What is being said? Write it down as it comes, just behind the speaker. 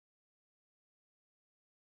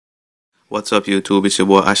What's up YouTube, it's your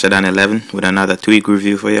boy akhil with another tweak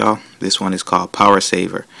review for y'all. This one is called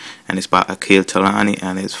PowerSaver and it's by Akhil Talani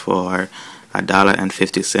and it's for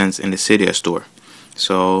 $1.50 in the Cydia store.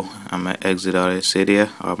 So I'm going to exit out of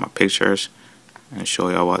Cydia, all my pictures, and show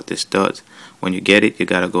y'all what this does. When you get it, you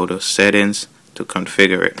got to go to settings to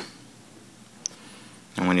configure it.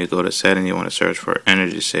 And when you go to settings, you want to search for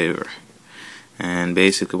energy saver. And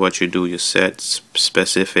basically what you do, you set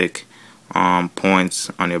specific points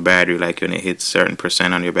on your battery, like when it hits certain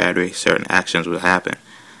percent on your battery, certain actions will happen.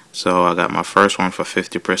 So I got my first one for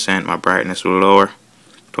 50%, my brightness will lower,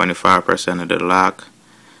 25% of the lock,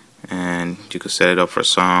 and you can set it up for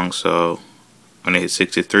songs. So when it hits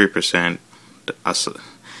 63%, a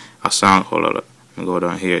song, hold on, let me go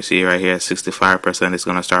down here, see right here at 65% it's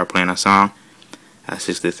going to start playing a song, at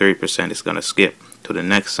 63% it's going to skip to the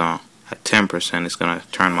next song, at 10% it's going to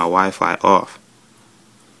turn my Wi-Fi off.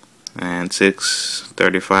 And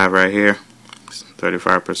 635 right here,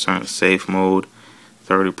 35% safe mode,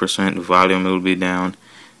 30% volume will be down,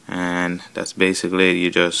 and that's basically it. You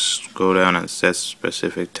just go down and set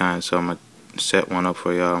specific time. So I'm gonna set one up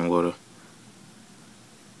for y'all. I'm gonna go to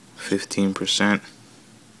 15%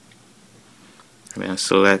 and then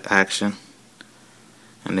select action,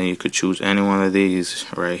 and then you could choose any one of these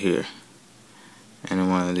right here, any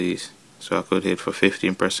one of these. So I could hit for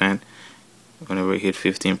 15%. Whenever it hit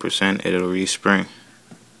 15%, it'll respring,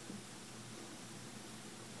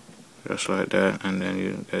 just like that, and then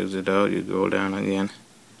you exit out, you go down again.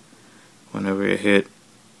 Whenever you hit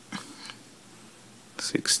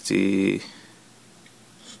 67%,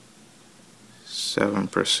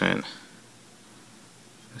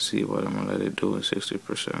 let's see what I'm gonna let it do at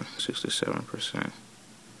 60%, 67%.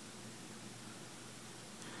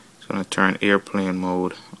 It's gonna turn airplane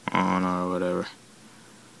mode on or whatever.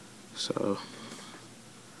 So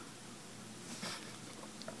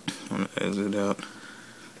I'm gonna exit out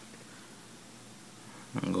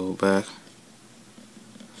and go back.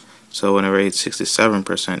 So whenever it's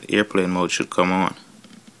 67%, airplane mode should come on.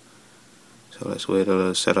 So let's wait till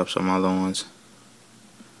I set up some other ones.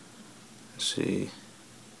 Let's see.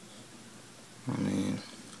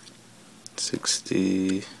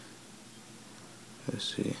 60.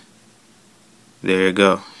 Let's see. There you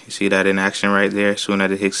go. You see that in action right there? As soon as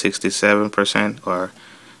it hits 67%, or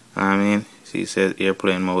see it says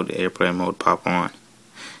airplane mode, the airplane mode pop on.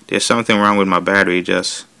 There's something wrong with my battery,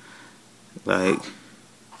 just like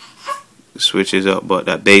switches up, but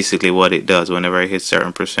that's basically what it does. Whenever it hits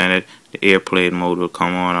certain percentage, the airplane mode will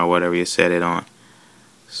come on or whatever you set it on.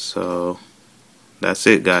 So that's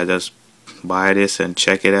it, guys. Just buy this and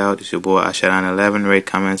check it out. It's your boy akhil. Rate,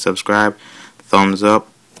 comment, subscribe, thumbs up.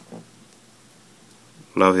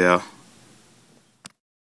 Love y'all.